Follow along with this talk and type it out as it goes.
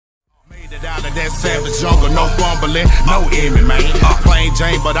that savage jungle, no fumbling, no Emmy, man. Plain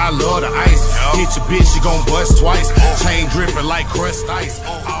Jane, but I love the ice. Hit your bitch, she gon' bust twice. Chain dripping like crushed ice.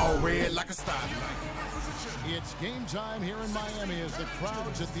 All red like a stoplight. It's game time here in Miami as the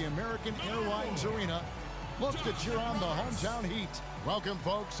crowds at the American Airlines Arena look to cheer on the hometown Heat. Welcome,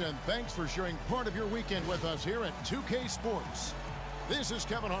 folks, and thanks for sharing part of your weekend with us here at 2K Sports. This is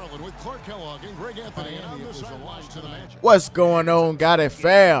Kevin Harlan with Clark Kellogg and Greg Anthony on the sidelines to the match. What's going on, Gotti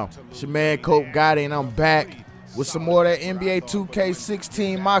fam? It's your man CopeGotti, and I'm back with some more of that NBA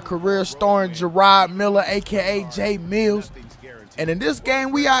 2K16 MyCAREER starring Jerrod Miller, aka J Mills. And in this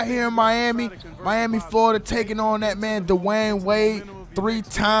game, we out here in Miami, Florida, taking on that man Dwayne Wade,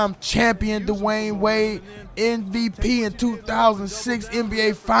 three-time champion Dwayne Wade, MVP in 2006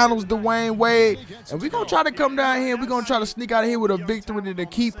 NBA Finals Dwayne Wade. And we're going to try to come down here. We're going to try to sneak out of here with a victory to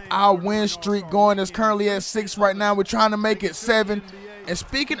keep our win streak going. It's currently at 6 right now. We're trying to make it 7. And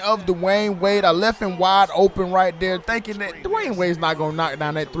speaking of Dwayne Wade, I left him wide open right there, thinking that Dwayne Wade's not going to knock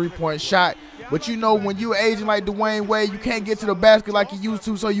down that three-point shot. But you know, when you're aging like Dwayne Wade, you can't get to the basket like you used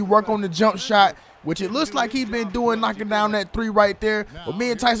to, so you work on the jump shot, which it looks like he's been doing, knocking down that 3 right there. But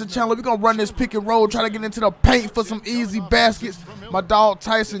me and Tyson Chandler, we're going to run this pick and roll, try to get into the paint for some easy baskets. My dog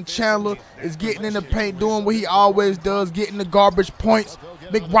Tyson Chandler is getting in the paint, doing what he always does, getting the garbage points.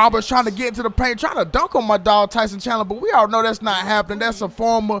 Big Roberts trying to get into the paint, trying to dunk on my dog Tyson Chandler, but we all know that's not happening. That's a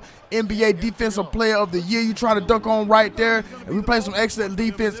former NBA Defensive Player of the Year you trying to dunk on right there. And we play some excellent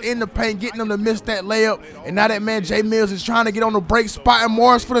defense in the paint, getting them to miss that layup. And now that man J Mills is trying to get on the break spot, and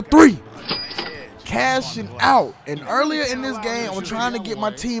Morris for the 3. Cashing out. And earlier in this game, I'm trying to get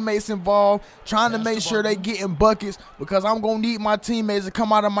my teammates involved, trying to make sure they getting buckets, because I'm going to need my teammates to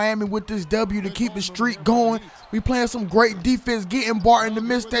come out of Miami with this W to keep the streak going. We playing some great defense, getting Barton to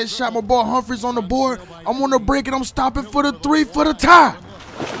miss that shot. My boy Humphries on the board. I'm on the break, and I'm stopping for the 3 for the tie.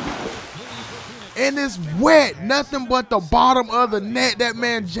 And it's wet. Nothing but the bottom of the net. That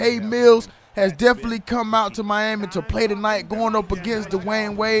man J Mills has definitely come out to Miami to play tonight, going up against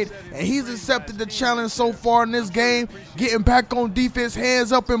Dwayne Wade, and he's accepted the challenge so far in this game, getting back on defense,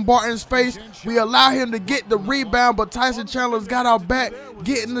 hands up in Barton's face. We allow him to get the rebound, but Tyson Chandler's got our back,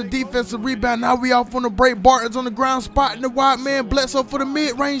 getting the defensive rebound. Now we off on the break. Barton's on the ground, spotting the wide man. Bledsoe for the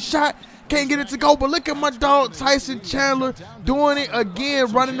mid-range shot. Can't get it to go, but look at my dog Tyson Chandler doing it again,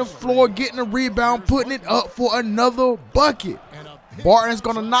 running the floor, getting a rebound, putting it up for another bucket. Barton's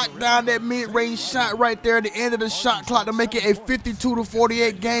going to knock down that mid-range shot right there at the end of the shot clock to make it a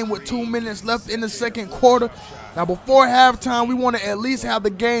 52-48 game with 2 minutes left in the second quarter. Now, before halftime, we want to at least have the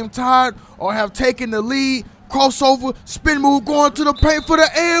game tied or have taken the lead. Crossover, spin move, going to the paint for the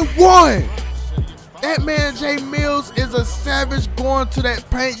and 1. That man J Mills is a savage going to that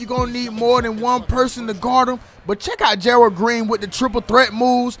paint. You're going to need more than one person to guard him. But check out Jerrod Green with the triple threat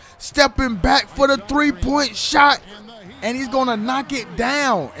moves, stepping back for the 3-point shot. And he's going to knock it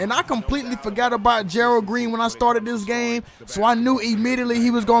down. And I completely forgot about Jerrod Green when I started this game. So I knew immediately he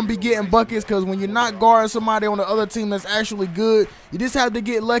was going to be getting buckets, because when you're not guarding somebody on the other team that's actually good, you just have to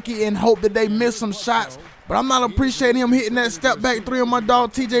get lucky and hope that they miss some shots. But I'm not appreciating him hitting that step back 3 on my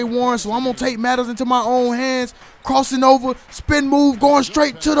dog TJ Warren. So I'm going to take matters into my own hands. Crossing over, spin move, going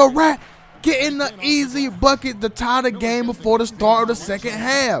straight to the rack. Getting the easy bucket to tie the game before the start of the second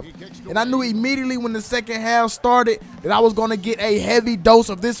half. And I knew immediately when the second half started that I was going to get a heavy dose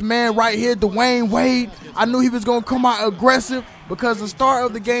of this man right here, Dwayne Wade. I knew he was going to come out aggressive, because the start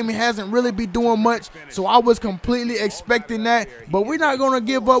of the game he hasn't really been doing much. So I was completely expecting that. But we're not going to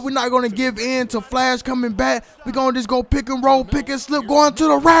give up. We're not going to give in to Flash coming back. We're going to just go pick and roll, pick and slip, going to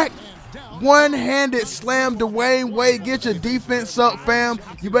the rack. One-handed slam, Dwayne Wade. Get your defense up, fam.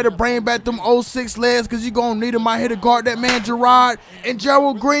 You better bring back them 06 legs, because you're going to need them out here to guard that man Jerrod. And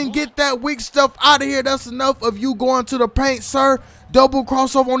Jerrod Green, get that weak stuff out of here. That's enough of you going to the paint, sir. Double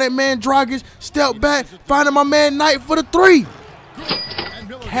crossover on that man Dragic. Step back, finding my man Knight for the 3.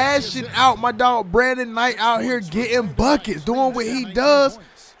 Cashing out. My dog Brandon Knight out here getting buckets, doing what he does.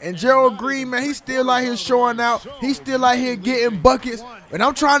 And Jerrod Green, man, he's still out here showing out. He's still out here getting buckets. And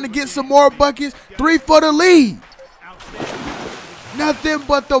I'm trying to get some more buckets. 3 for the lead. Nothing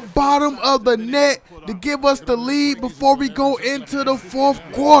but the bottom of the net to give us the lead before we go into the fourth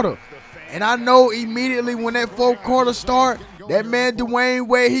quarter. And I know immediately when that fourth quarter starts, that man Dwayne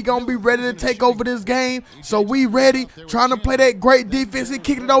Wade, he going to be ready to take over this game. So we ready, trying to play that great defense and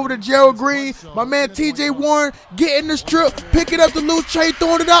kicking it over to Jerrod Green. My man TJ Warren getting the strip, picking up the loose trade,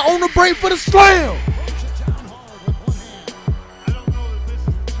 throwing it out on the break for the slam.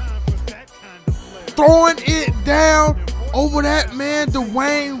 Throwing it down over that man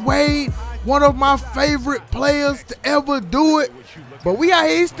Dwayne Wade, one of my favorite players to ever do it. But we out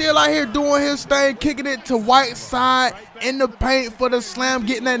here, he's still out here doing his thing, kicking it to Whiteside in the paint for the slam,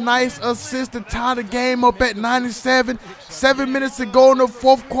 getting that nice assist to tie the game up at 97. 7 minutes to go in the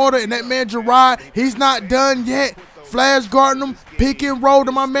fourth quarter, and that man Jerrod, he's not done yet. Flash guarding him, pick and roll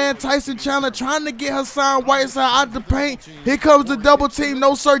to my man Tyson Chandler, trying to get Hassan Whiteside out the paint. Here comes the double team.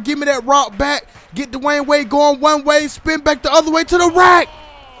 No, sir, give me that rock back. Get Dwayne Wade going one way, spin back the other way to the rack.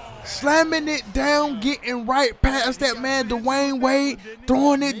 Slamming it down, getting right past that man Dwayne Wade,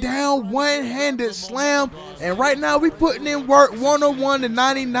 throwing it down, one-handed slam. And right now we putting in work, 101 to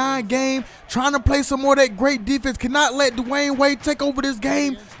 99 game, trying to play some more of that great defense. Cannot let Dwayne Wade take over this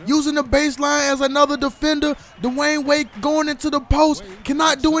game. Using the baseline as another defender. Dwayne Wade going into the post,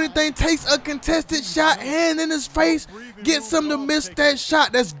 cannot do anything, takes a contested shot, hand in his face, gets him to miss that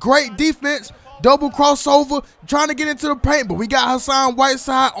shot. That's great defense. Double crossover, trying to get into the paint, but we got Hassan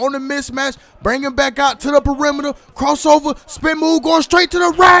Whiteside on the mismatch, bring him back out to the perimeter, crossover, spin move, going straight to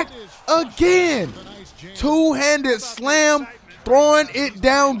the rack again. Two-handed slam, throwing it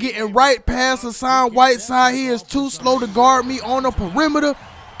down, getting right past Hassan Whiteside. He is too slow to guard me on the perimeter.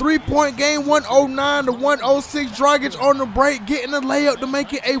 3-point game, 109 to 106. Dragic on the break, getting the layup to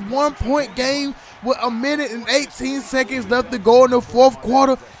make it a 1-point game with 1 minute and 18 seconds left to go in the fourth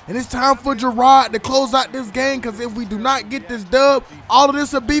quarter. And it's time for Jerrod to close out this game, because if we do not get this dub, all of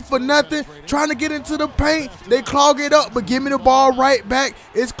this will be for nothing. Trying to get into the paint, they clog it up, but give me the ball right back.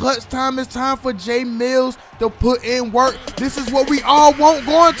 It's clutch time. It's time for Jay Mills to put in work. This is what we all want,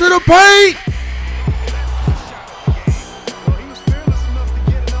 going to the paint.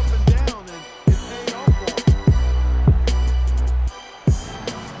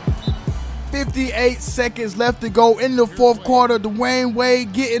 58 seconds left to go in the fourth quarter. Dwayne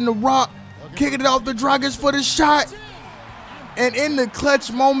Wade getting the rock, kicking it off the Dragic for the shot. And in the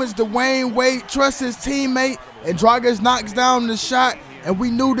clutch moments, Dwayne Wade trusts his teammate, and Dragic knocks down the shot. And we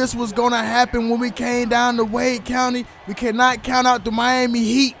knew this was going to happen when we came down to Wade County. We cannot count out the Miami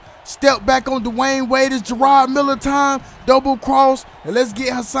Heat. Step back on Dwayne Wade. It's Jerrod Miller time. Double cross. And let's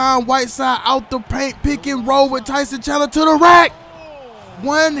get Hassan Whiteside out the paint. Pick and roll with Tyson Chandler to the rack.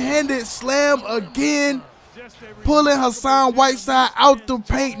 One-handed slam again, pulling Hassan Whiteside out the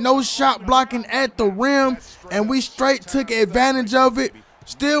paint. No shot blocking at the rim, and we straight took advantage of it.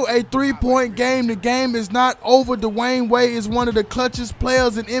 Still a 3-point game. The game is not over. Dwayne Wade is one of the clutchest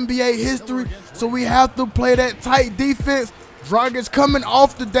players in NBA history, so we have to play that tight defense. Dragic coming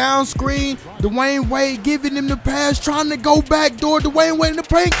off the down screen. Dwayne Wade giving him the pass, trying to go back door. Dwayne Wade in the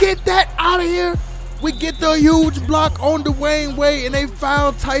paint. Get that out of here. We get the huge block on Dwayne Wade, and they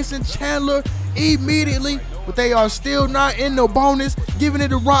foul Tyson Chandler immediately, but they are still not in the bonus. Giving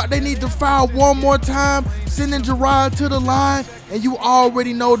it a rock. They need to foul one more time, sending Jerrod to the line, and you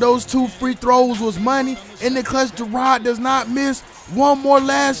already know those 2 free throws was money. In the clutch, Jerrod does not miss. One more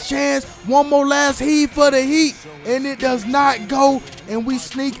last chance, one more last heave for the Heat, and it does not go, and we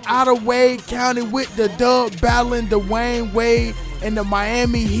sneak out of Wade County with the dub, battling Dwayne Wade and the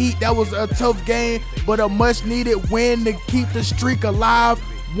Miami Heat. That was a tough game, but a much-needed win to keep the streak alive.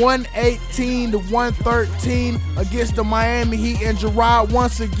 118 to 113 against the Miami Heat, and Jerrod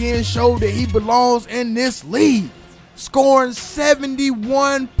once again showed that he belongs in this league, scoring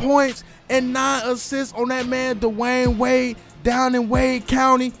 71 points and 9 assists on that man Dwayne Wade down in Wade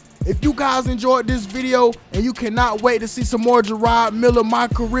County. If you guys enjoyed this video and you cannot wait to see some more Jerrod Miller My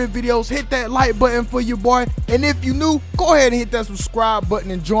Career videos, hit that like button for your boy. And if you new, go ahead and hit that subscribe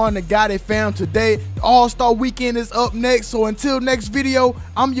button and join the Gotti fam today. The All-Star Weekend is up next, so until next video,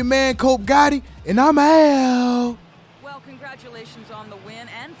 I'm your man CopeGotti, and I'm out. Well, congratulations on the win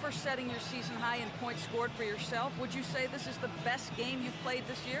and for setting your season high in points scored for yourself. Would you say this is the best game you've played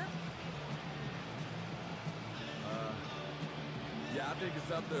this year? Yeah, I think it's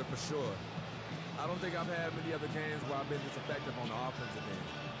up there for sure. I don't think I've had many other games where I've been this effective on the offensive end.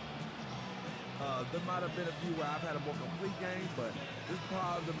 There might have been a few where I've had a more complete game, but this is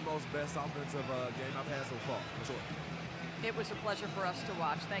probably the most best offensive game I've had so far, for sure. It was a pleasure for us to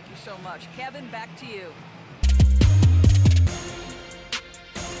watch. Thank you so much. Kevin, back to you.